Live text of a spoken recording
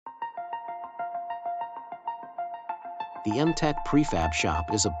The MTech Prefab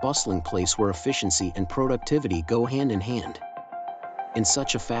Shop is a bustling place where efficiency and productivity go hand in hand. In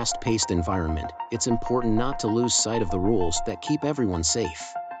such a fast-paced environment, it's important not to lose sight of the rules that keep everyone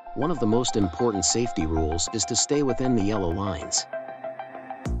safe. One of the most important safety rules is to stay within the yellow lines.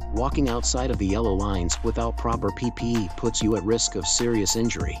 Walking outside of the yellow lines without proper PPE puts you at risk of serious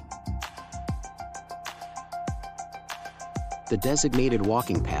injury. The designated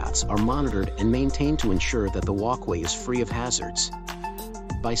walking paths are monitored and maintained to ensure that the walkway is free of hazards.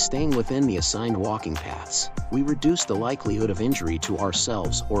 By staying within the assigned walking paths, we reduce the likelihood of injury to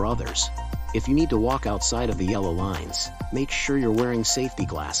ourselves or others. If you need to walk outside of the yellow lines, make sure you're wearing safety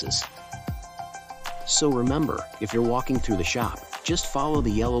glasses. So remember, if you're walking through the shop, just follow the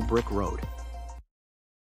yellow brick road.